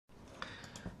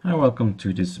Hi, welcome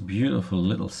to this beautiful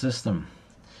little system.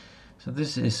 So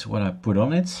this is what I put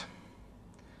on it,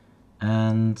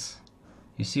 and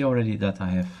you see already that I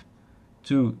have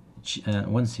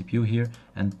one CPU here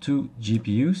and two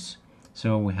GPUs.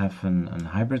 So we have an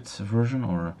hybrid version,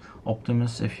 or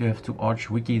Optimus if you have to Arch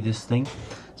Wiki this thing.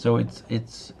 So it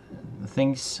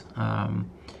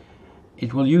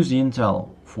will use the Intel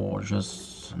for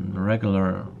just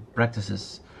regular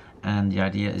practices, and the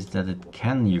idea is that it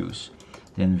can use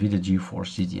the NVIDIA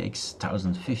GeForce GTX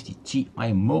 1050 Ti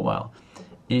mobile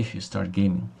if you start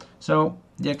gaming. So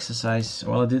the exercise,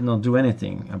 well, I did not do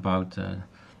anything about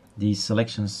these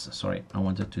selections. Sorry, I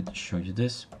wanted to show you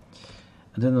this.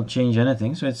 I did not change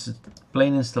anything, so it's a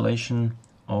plain installation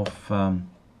of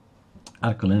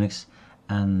ArcoLinux,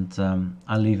 and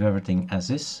I'll leave everything as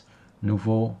is.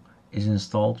 Nouveau is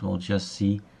installed. We'll just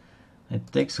see. It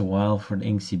takes a while for the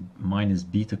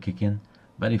INC-B to kick in,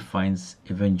 but it finds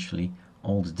eventually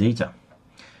all the data.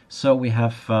 So we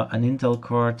have an Intel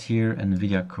card here, an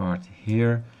NVIDIA card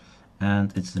here,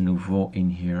 and it's the Nouveau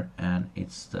in here, and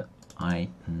it's the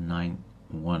i915.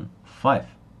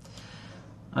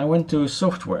 I went to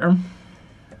software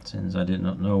since I did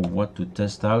not know what to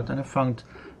test out, and I found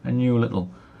a new little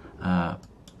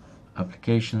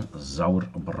application,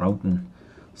 SauerBraten.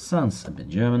 Sounds a bit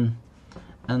German.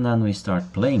 And then we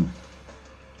start playing.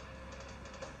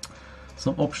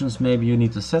 Some options maybe you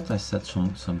need to set. I set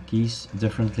some keys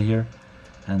differently here,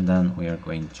 and then we are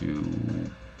going to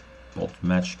bot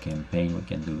match campaign. We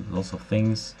can do lots of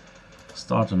things.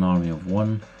 Start an army of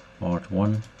one, part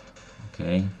 1.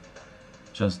 Okay,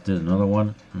 just did another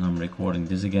one, and I'm recording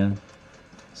this again.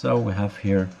 So we have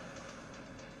here,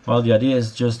 well, the idea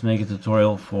is just make a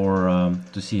tutorial for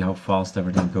to see how fast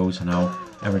everything goes and how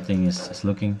everything is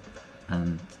looking,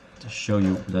 and to show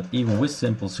you that even with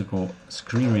simple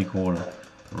screen recorder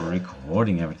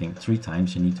recording everything 3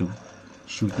 times, you need to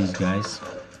shoot these guys,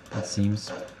 it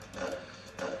seems.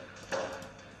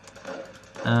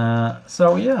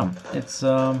 So yeah, it's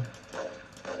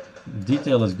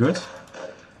detail is good.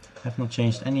 Have not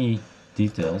changed any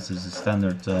details. It's a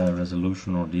standard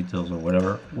resolution or details or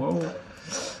whatever. Whoa.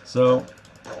 So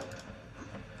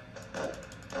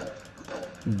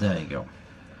there you go.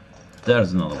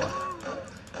 There's another one.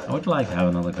 I would like to have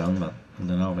another gun, but I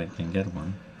don't know if I can get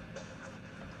one.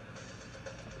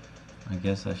 I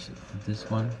guess I should put this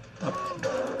one up.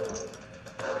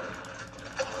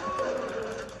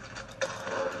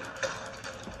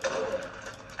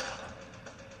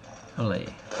 Olé.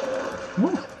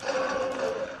 Woo.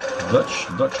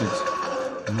 Dutch it.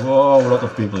 Whoa, a lot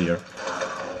of people here.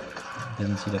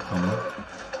 Didn't see that coming.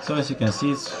 So as you can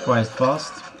see, it's quite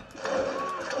fast.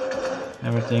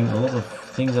 Everything, a lot of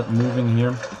things that moving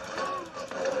here.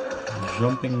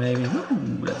 Jumping maybe. Woo,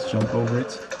 let's jump over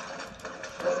it.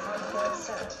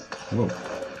 Whoa.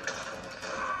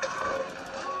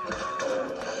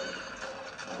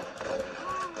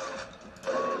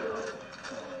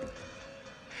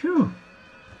 Phew.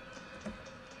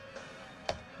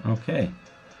 Okay.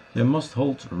 You must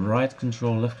hold right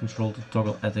control, left control to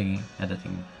toggle editing.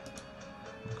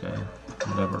 Okay,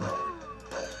 whatever.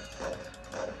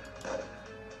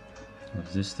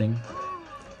 What's this thing?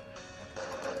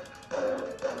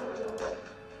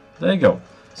 There you go.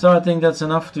 So I think that's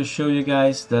enough to show you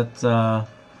guys that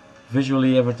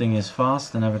visually everything is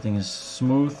fast and everything is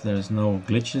smooth. There's no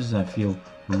glitches. I feel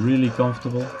really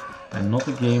comfortable. I'm not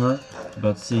a gamer,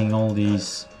 but seeing all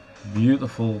these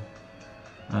beautiful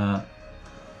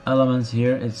elements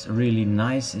here, it's really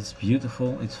nice, it's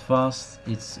beautiful, it's fast,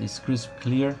 it's crisp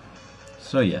clear.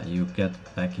 So yeah, you get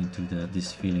back into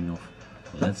this feeling of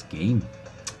let's game.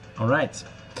 Alright,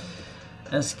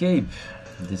 escape,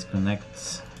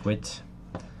 disconnect, quit,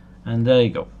 and there you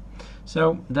go.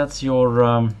 So that's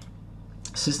your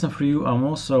system for you. I'm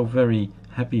also very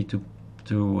happy to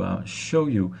show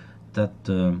you that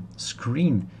the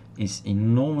screen is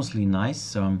enormously nice.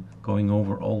 So I'm going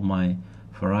over all my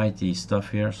variety stuff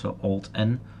here, so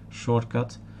Alt-N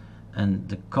shortcut, and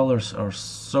the colors are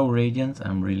so radiant.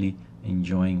 I'm really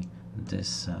enjoying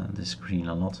this screen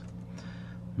a lot,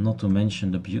 not to mention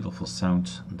the beautiful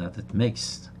sound that it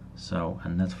makes. So a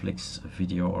Netflix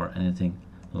video or anything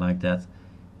like that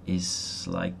is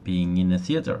like being in a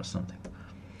theater or something.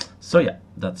 So yeah,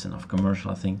 that's enough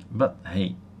commercial, I think, but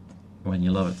hey, when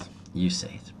you love it, you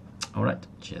say it. All right,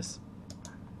 cheers.